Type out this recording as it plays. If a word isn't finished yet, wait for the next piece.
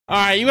All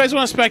right, you guys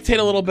want to spectate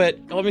a little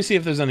bit? Let me see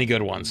if there's any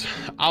good ones.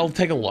 I'll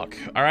take a look.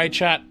 All right,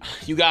 chat.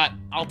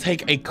 I'll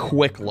take a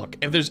quick look.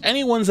 If there's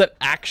any ones that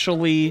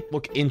actually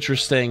look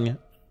interesting,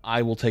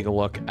 I will take a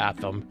look at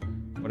them.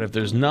 But if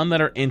there's none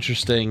that are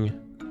interesting,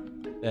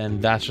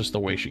 then that's just the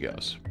way she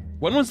goes.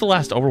 When was the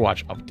last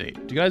Overwatch update?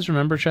 Do you guys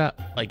remember, chat?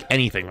 Like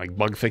anything, like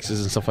bug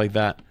fixes and stuff like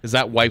that? Because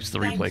that wipes the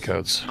replay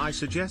codes. I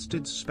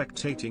suggested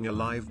spectating a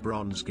live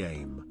bronze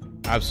game.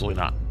 Absolutely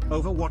not.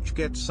 Overwatch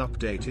gets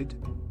updated.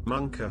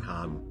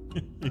 Munkerham.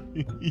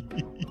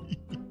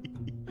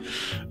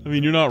 I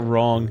mean, you're not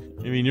wrong.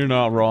 You're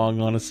not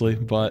wrong, honestly.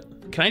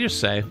 But can I just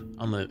say,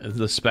 on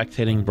the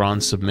spectating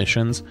bronze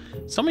submissions,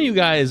 some of you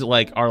guys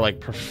are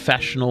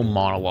professional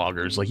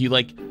monologuers. Like, you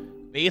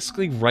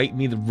basically write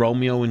me the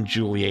Romeo and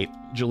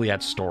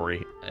Juliet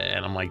story,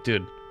 and I'm like,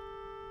 dude,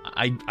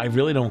 I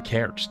really don't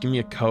care. Just give me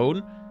a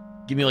code,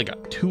 give me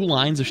 2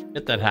 lines of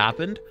shit that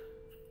happened,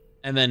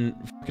 and then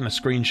fucking a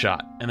screenshot,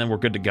 and then we're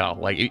good to go.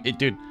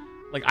 Dude,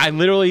 I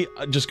literally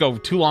just go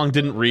too long,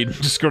 didn't read,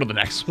 just go to the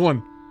next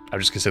one. I'm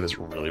just gonna say this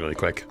really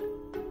quick,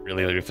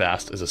 really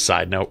fast as a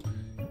side note.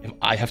 If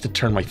I have to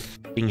turn my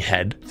fucking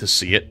head to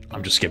see it,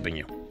 I'm just skipping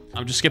you.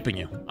 I'm just skipping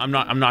you. I'm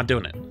not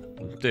doing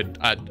it, dude.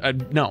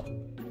 No,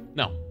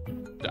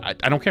 I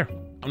don't care.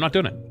 I'm not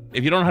doing it.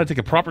 If you don't know how to take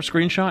a proper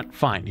screenshot,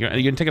 fine. You're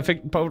gonna take a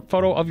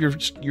photo of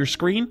your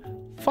screen,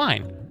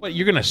 fine. What,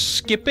 you're gonna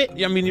skip it?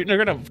 I mean, you're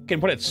gonna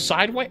fucking put it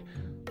sideways,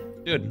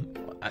 dude.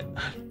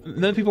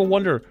 Then people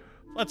wonder,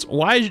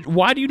 why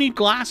do you need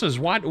glasses?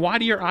 Why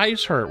do your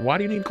eyes hurt? Why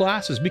do you need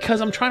glasses?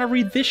 Because I'm trying to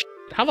read this shit.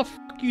 How the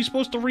fuck are you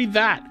supposed to read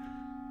that?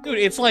 Dude,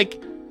 it's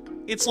like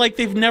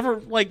they've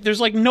never,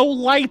 there's no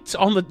light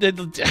on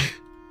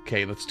the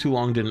okay, that's too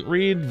long, didn't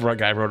read. The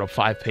guy wrote a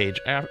 5-page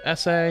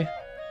essay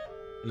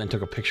and then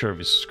took a picture of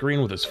his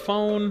screen with his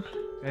phone.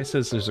 The guy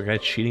says there's a guy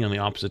cheating on the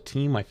opposite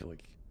team. I feel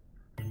like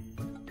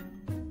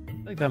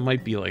that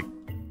might be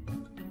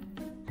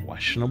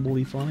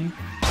questionably funny.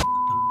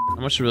 Not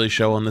much to really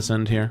show on this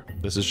end here.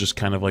 This is just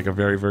kind of a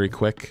very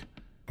quick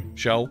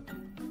show.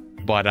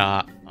 But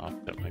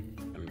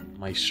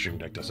my stream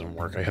deck doesn't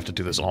work. I have to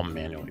do this all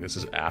manually. This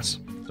is ass.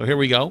 So here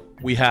we go.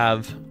 We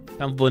have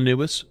Temple of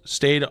Anubis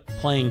stayed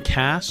playing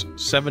Cass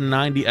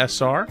 790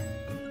 SR.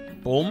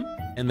 Boom.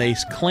 And they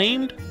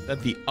claimed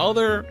that the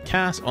other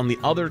Cass on the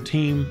other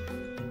team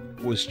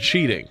was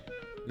cheating.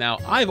 Now,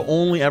 I've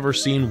only ever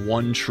seen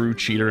one true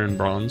cheater in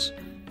bronze.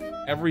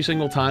 Every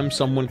single time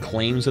someone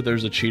claims that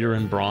there's a cheater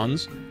in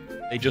bronze,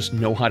 they just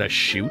know how to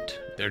shoot.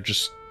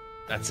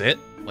 That's it.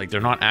 They're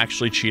not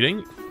actually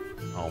cheating.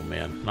 Oh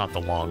man, not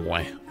the long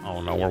way.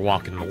 Oh no, we're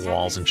walking the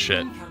walls and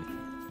shit.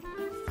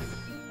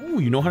 Oh,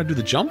 you know how to do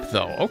the jump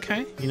though.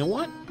 Okay, you know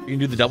what? You can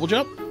do the double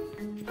jump.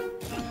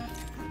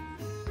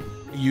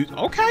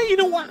 Okay, you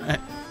know what? It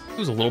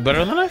was a little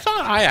better than I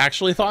thought. I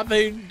actually thought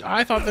they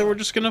were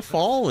just gonna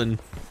fall and...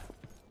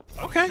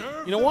 Okay,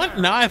 you know what?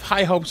 Now I have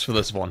high hopes for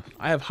this one.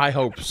 I have high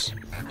hopes.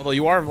 Although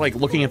you are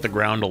looking at the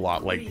ground a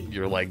lot,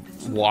 you're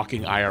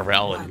walking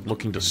IRL and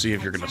looking to see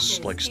if you're gonna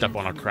step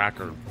on a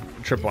crack or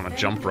trip on a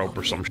jump rope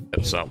or some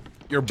shit. So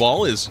your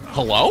ball is...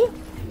 Hello?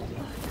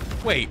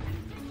 Wait,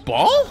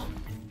 ball?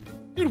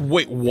 Dude,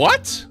 wait,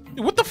 what?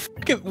 Dude, what the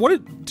fuck?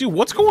 Dude,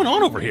 what's going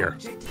on over here?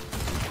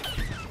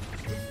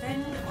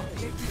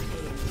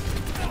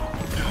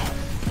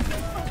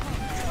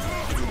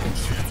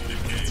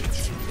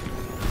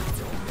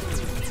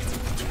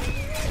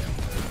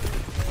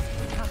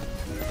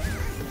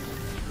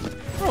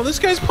 Oh, this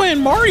guy's playing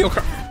Mario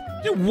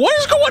Kart. Dude, what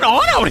is going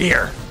on out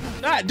here?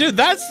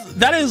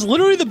 That is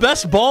literally the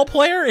best ball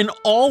player in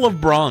all of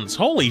bronze.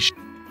 Holy sh...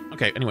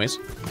 Okay, anyways.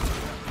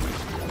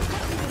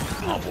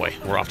 Oh boy,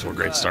 we're off to a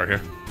great start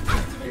here.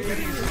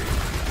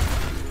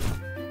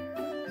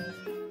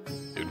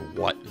 Dude,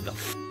 what the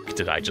fuck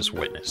did I just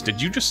witness?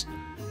 Did you just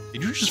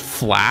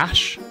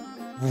flash,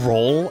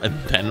 roll, and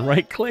then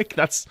right click?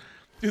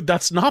 Dude,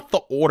 that's not the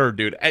order,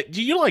 dude.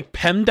 Do you like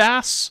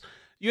PEMDAS?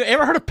 You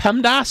ever heard of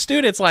PEMDAS,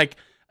 dude? It's like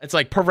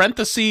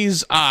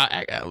parentheses,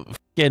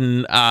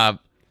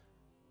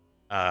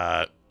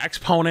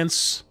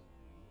 exponents,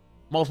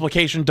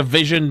 multiplication,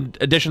 division,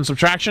 addition,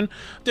 subtraction.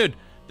 Dude,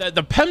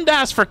 the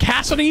PEMDAS for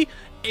Cassidy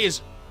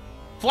is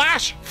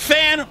flash,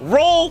 fan,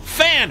 roll,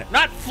 fan.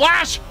 Not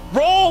flash,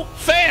 roll,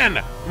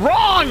 fan.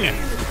 Wrong!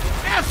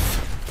 F!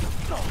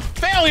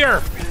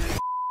 Failure!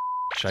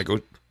 Should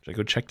I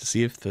go check to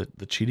see if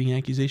the cheating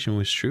accusation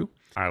was true?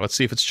 Alright, let's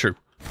see if it's true.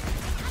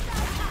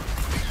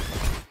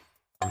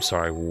 I'm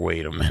sorry,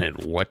 wait a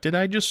minute. What did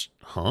I just...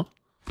 Huh?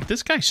 Did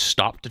this guy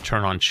stop to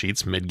turn on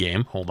cheats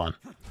mid-game? Hold on.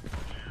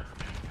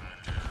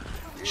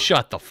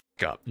 Shut the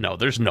fuck up. No,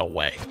 there's no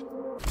way.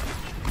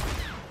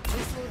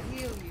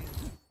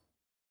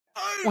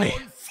 Wait.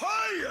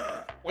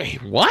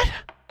 Wait, what?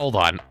 Hold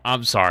on.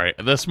 I'm sorry.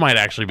 This might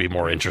actually be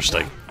more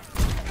interesting.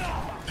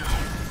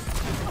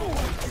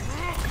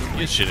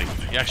 He is cheating.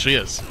 He actually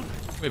is.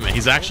 Wait a minute,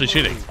 he's actually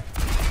cheating.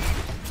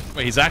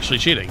 Wait, he's actually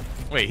cheating.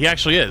 Wait, he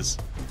actually is.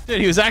 Dude,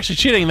 he was actually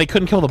cheating and they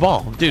couldn't kill the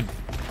ball. Dude,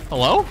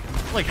 hello?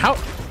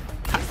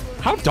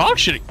 How dog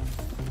shitting?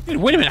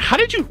 Dude, wait a minute. How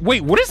did you...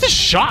 Wait, what is this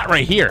shot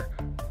right here?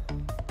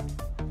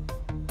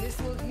 This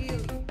will heal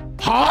you.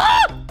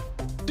 Huh?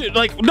 Dude,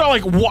 like, no,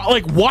 like,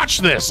 watch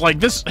this.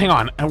 Like, this... Hang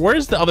on. And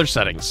where's the other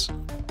settings?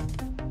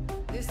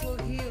 This will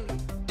heal you.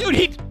 Dude,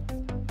 he...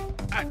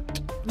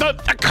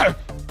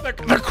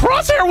 The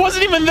crosshair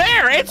wasn't even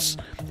there. It's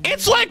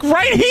like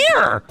right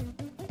here.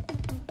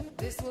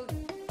 This will...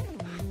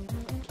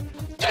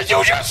 Did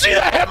you just see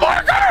the hit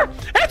marker?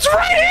 It's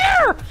right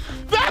here.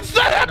 That's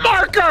the hit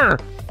marker.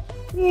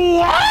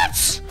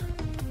 What?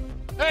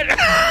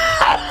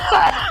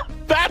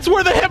 That's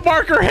where the hit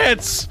marker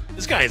hits.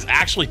 This guy is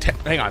actually...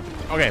 Hang on.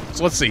 Okay,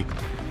 so let's see.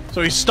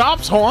 So he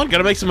stops. Hold on.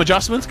 Gotta make some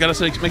adjustments.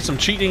 Gotta make some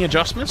cheating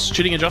adjustments.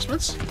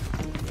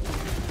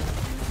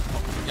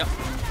 Yep.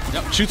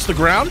 Shoots the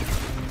ground.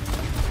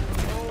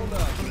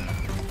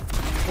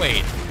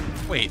 Wait.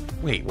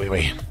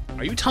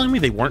 Are you telling me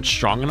they weren't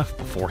strong enough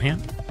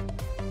beforehand?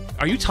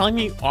 Are you telling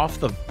me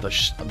off the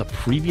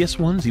previous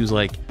ones he was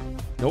like,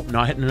 nope,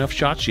 not hitting enough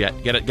shots yet.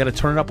 Gotta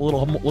turn it up a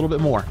little bit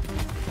more.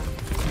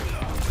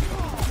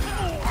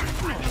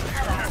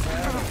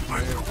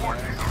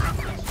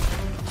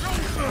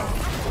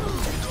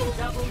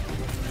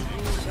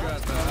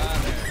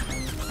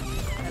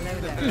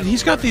 Dude,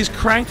 he's got these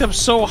cranked up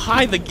so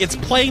high that it's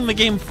playing the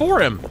game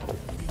for him.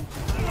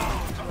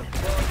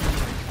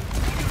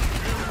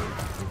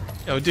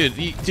 Yo, dude,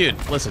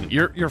 listen,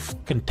 you're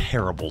fucking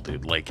terrible,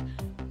 dude. Like,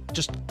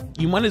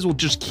 you might as well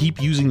just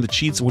keep using the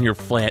cheats when you're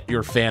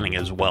fanning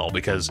as well,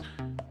 because,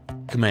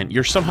 come on,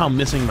 you're somehow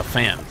missing the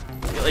fan.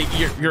 Like,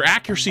 your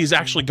accuracy is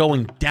actually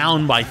going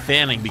down by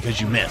fanning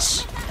because you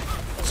miss.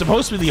 It's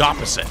supposed to be the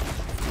opposite.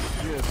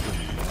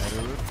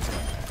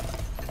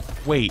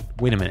 Wait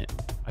a minute.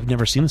 I've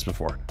never seen this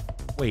before.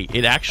 Wait,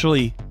 it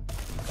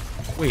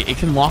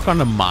can lock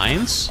onto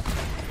mines?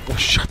 Well,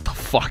 shut the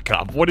fuck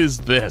up. What is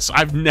this?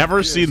 I've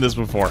never seen this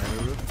before.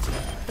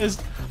 This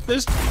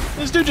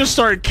dude just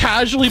started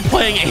casually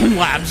playing aim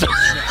labs. Dude,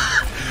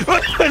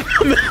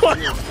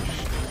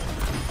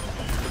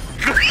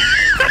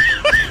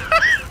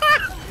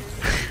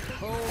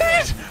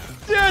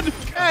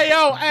 hey,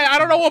 yo, hey, I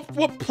don't know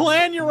what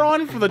plan you're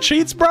on for the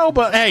cheats, bro,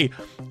 but hey,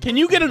 can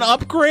you get an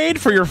upgrade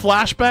for your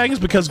flashbangs?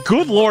 Because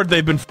good lord,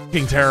 they've been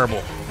fucking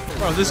terrible.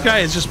 Bro, this guy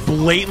is just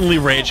blatantly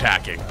rage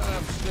hacking.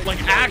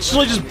 Like,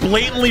 actually just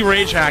blatantly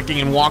rage hacking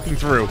and walking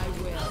through.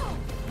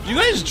 Do you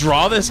guys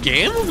draw this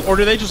game? Or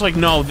do they just like,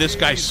 no, this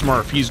guy's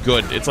Smurf, he's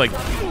good. It's like...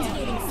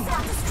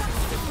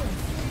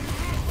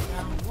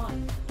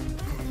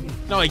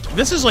 No, like,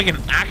 this is like an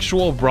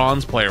actual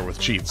bronze player with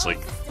cheats. Like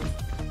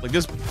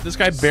this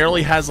guy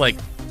barely has, like,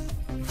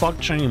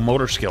 functioning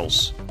motor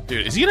skills.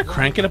 Dude, is he gonna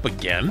crank it up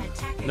again?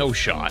 No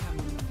shot.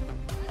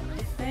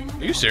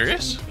 Are you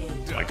serious?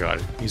 Oh my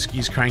god,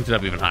 he's cranked it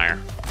up even higher.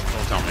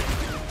 Don't tell me.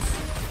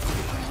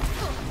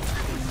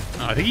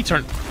 No, I think he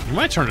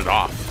might have turned it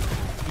off.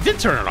 He did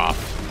turn it off.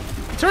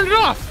 He turned it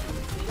off!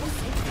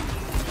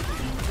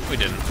 No, he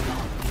didn't.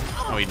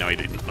 No, he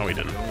didn't. No, he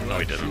didn't. No,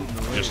 he didn't.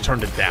 He just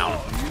turned it down.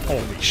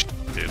 Holy shit,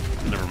 dude.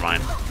 Never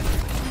mind.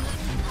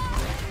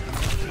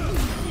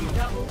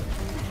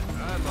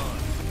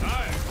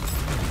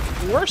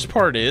 The worst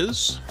part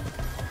is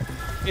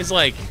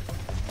like,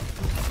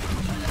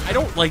 I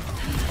don't like,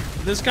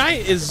 this guy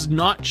is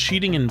not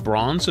cheating in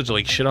bronze, so to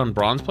like shit on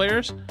bronze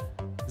players.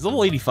 He's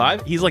level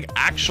 85. He's like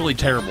actually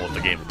terrible at the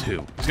game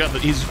too.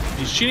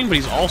 He's cheating, but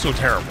he's also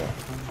terrible.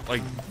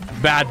 Like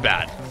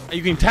bad.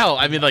 You can tell.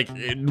 I mean, like,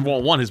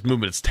 well, one, his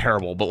movement is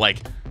terrible, but like,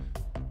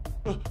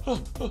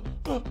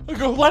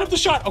 go light up the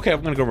shot. Okay,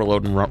 I'm gonna go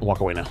reload and walk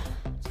away now.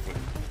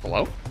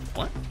 Hello?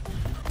 What?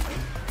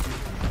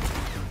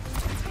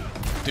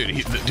 Dude,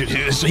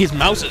 his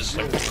mouse is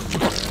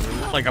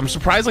like, I'm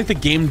surprised like the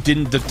game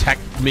didn't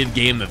detect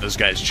mid-game that this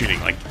guy's cheating.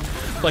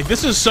 Like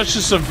this is such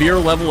a severe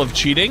level of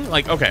cheating.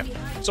 Like, okay,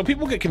 so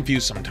people get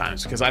confused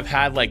sometimes because I've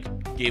had like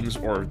games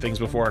or things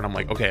before and I'm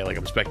like, okay, like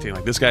I'm spectating,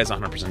 like this guy's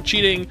 100%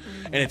 cheating,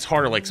 and it's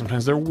harder. Like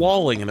sometimes they're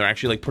walling and they're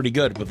actually like pretty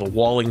good, but the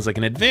walling's like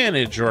an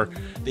advantage, or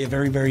they have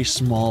very, very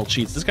small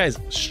cheats. This guy's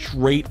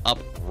straight up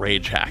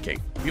rage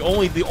hacking. The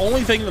only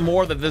thing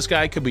more that this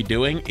guy could be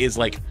doing is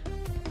like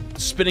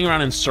spinning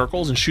around in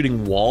circles and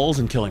shooting walls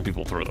and killing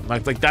people through them.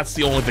 Like that's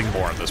the only thing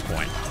more at this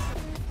point.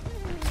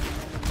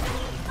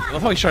 I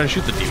love how he's trying to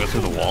shoot the diva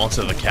through the wall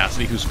instead of the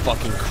Cassidy, who's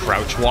fucking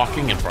crouch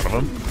walking in front of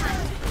him.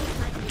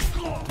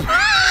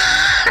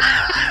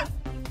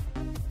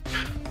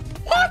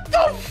 What the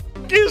f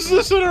is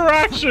this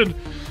interaction?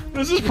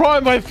 This is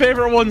probably my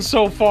favorite one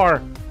so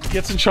far.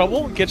 Gets in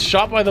trouble, gets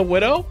shot by the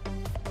Widow.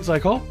 He's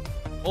like, oh,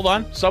 hold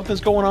on,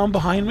 something's going on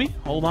behind me.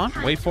 Hold on,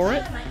 wait for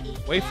it.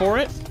 Wait for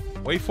it.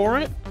 Wait for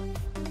it.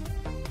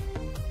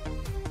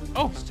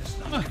 Oh,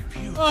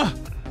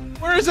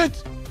 where is it?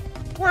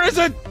 Where is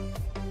it?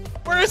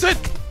 Where is it?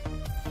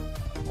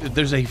 Dude,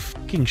 there's a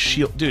fucking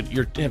shield. Dude,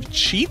 you have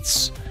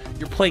cheats,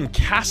 you're playing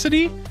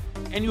Cassidy,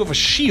 and you have a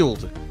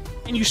shield,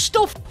 and you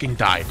still fucking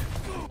died.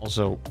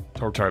 Also,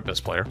 Torb Turret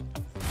best player.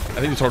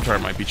 I think the Torb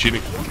Turret might be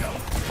cheating.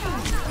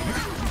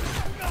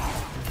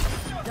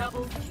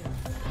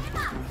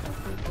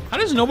 How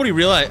does nobody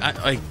realize?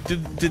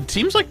 Did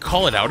teams like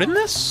call it out in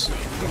this?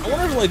 I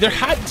wonder,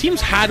 like, teams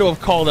had to have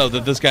called out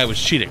that this guy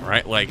was cheating,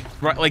 right? Like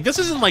this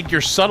isn't like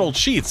your subtle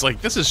cheats.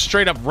 Like, this is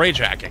straight up rage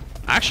hacking.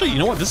 Actually, you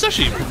know what? This is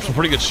actually some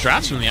pretty good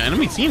strats from the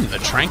enemy team. The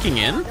tranking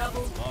in.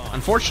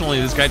 Unfortunately,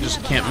 this guy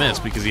just can't miss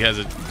because he has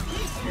a.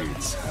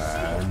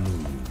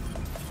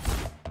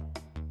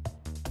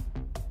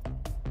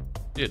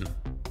 Dude,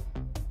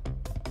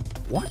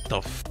 what the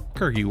f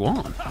are you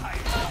on?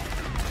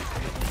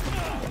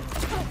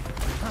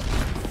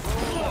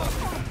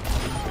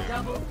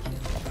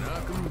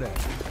 Knock him down.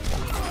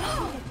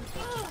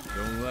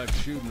 Don't like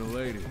shooting a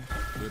lady.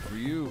 Good for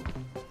you.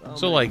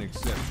 So, like,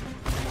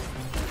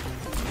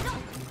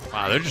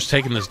 wow, they're just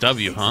taking this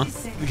W, huh?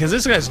 Because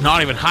this guy's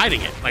not even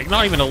hiding it. Like,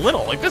 not even a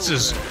little. Like, this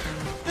is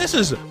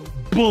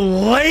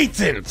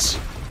blatant.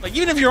 Like,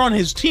 even if you're on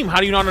his team, how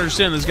do you not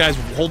understand this guy's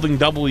holding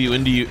W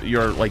into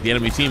your, like, the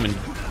enemy team and...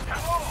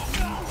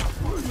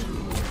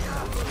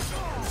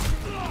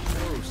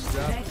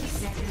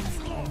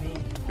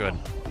 Good.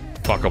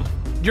 Fuck him.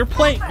 You're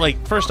playing,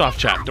 like, first off,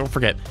 chat, don't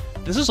forget,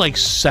 this is like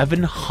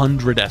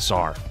 700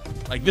 SR.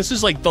 Like, this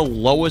is like the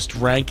lowest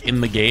rank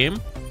in the game.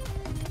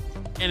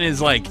 And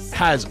is like,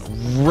 has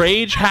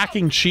rage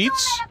hacking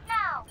cheats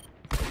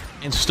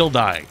and still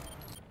dying.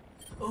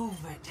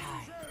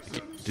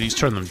 Did he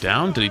turn them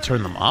down? Did he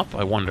turn them up?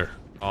 I wonder.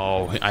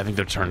 Oh, I think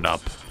they're turned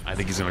up. I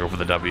think he's gonna go for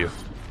the W.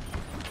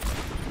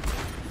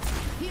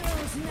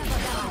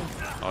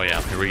 Oh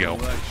yeah, here we go.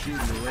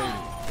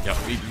 Yep,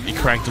 he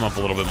cranked him up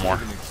a little bit more.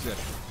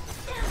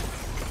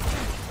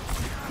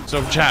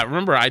 So chat,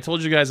 remember I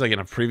told you guys, like, in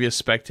a previous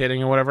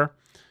spectating or whatever,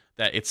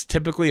 that it's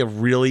typically a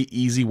really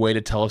easy way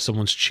to tell if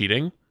someone's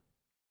cheating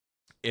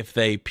if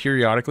they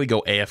periodically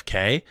go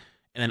AFK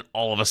and then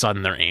all of a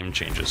sudden their aim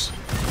changes.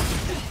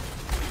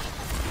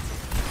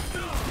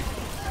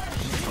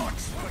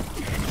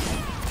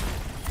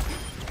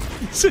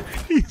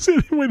 He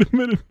said, wait a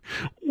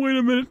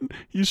minute,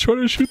 he's trying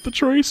to shoot the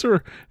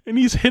tracer, and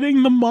he's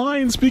hitting the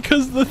mines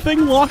because the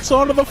thing locks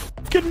onto the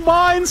fucking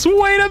mines.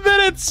 Wait a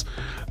minute!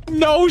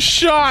 No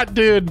shot,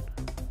 dude.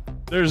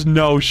 There's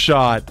no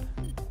shot.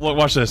 Look,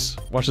 watch this.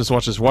 Watch this,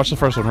 watch this. Watch the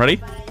first one.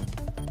 Ready?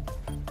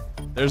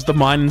 There's the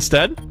mine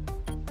instead.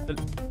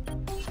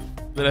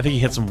 Then I think he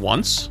hits him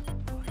once.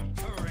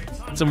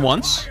 Hits him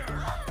once.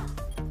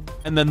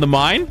 And then the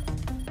mine.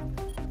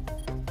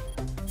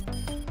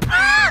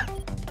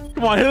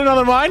 Come on, hit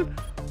another mine.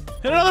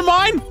 Hit another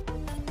mine.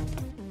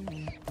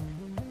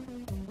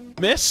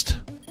 Missed.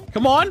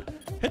 Come on.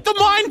 Hit the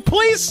mine,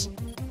 please.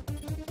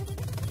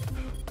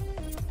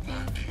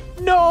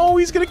 No,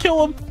 he's gonna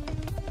kill him.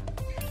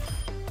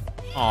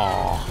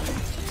 Aw.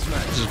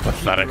 This is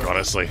pathetic,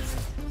 honestly.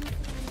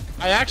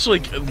 I actually,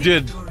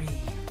 dude,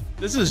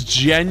 this is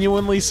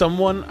genuinely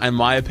someone, in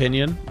my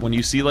opinion, when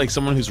you see like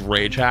someone who's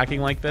rage hacking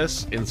like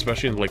this, and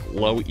especially in like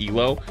low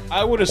elo,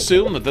 I would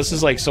assume that this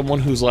is like someone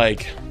who's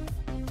like,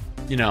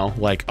 you know,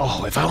 like,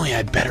 oh, if I only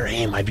had better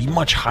aim, I'd be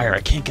much higher.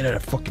 I can't get at a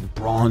fucking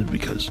bronze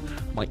because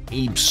my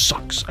aim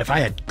sucks. If I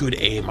had good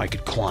aim, I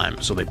could climb.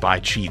 So they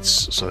buy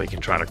cheats so they can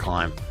try to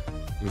climb.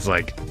 It's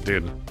like,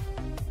 dude,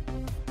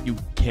 you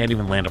can't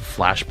even land a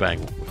flashbang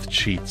with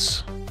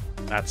cheats.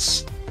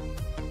 That's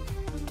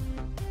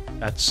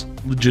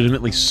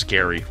legitimately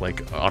scary.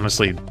 Like,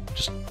 honestly,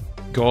 just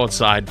go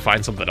outside,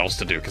 find something else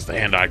to do, because the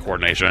hand-eye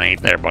coordination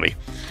ain't there, buddy.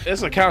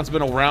 This account's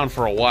been around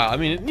for a while. I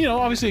mean, you know,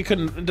 obviously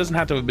it doesn't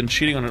have to have been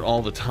cheating on it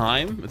all the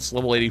time. It's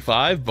level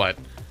 85, but,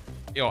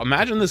 you know,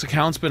 imagine this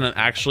account's been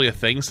actually a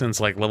thing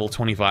since, like, level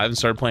 25 and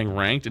started playing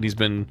ranked, and he's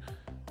been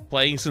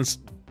playing since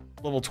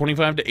level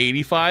 25 to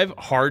 85,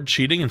 hard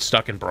cheating, and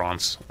stuck in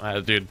bronze.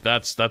 Dude,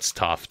 that's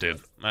tough, dude.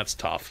 That's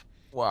tough.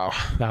 Wow,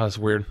 that was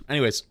weird.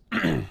 Anyways,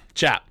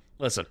 chat,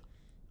 listen,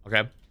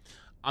 okay?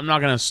 I'm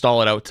not gonna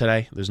stall it out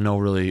today. There's no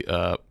really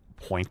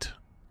point,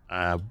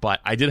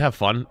 but I did have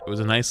fun. It was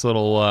a nice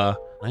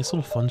little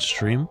fun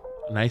stream.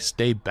 A nice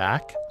day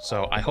back.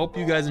 So I hope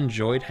you guys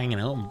enjoyed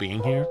hanging out and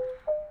being here.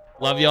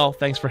 Love y'all.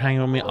 Thanks for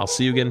hanging with me. I'll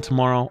see you again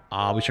tomorrow.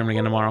 I'll be streaming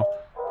again tomorrow.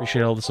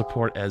 Appreciate all the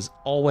support as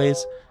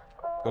always.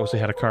 Go say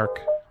hi to Kark.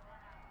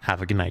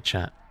 Have a good night,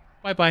 chat.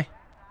 Bye bye.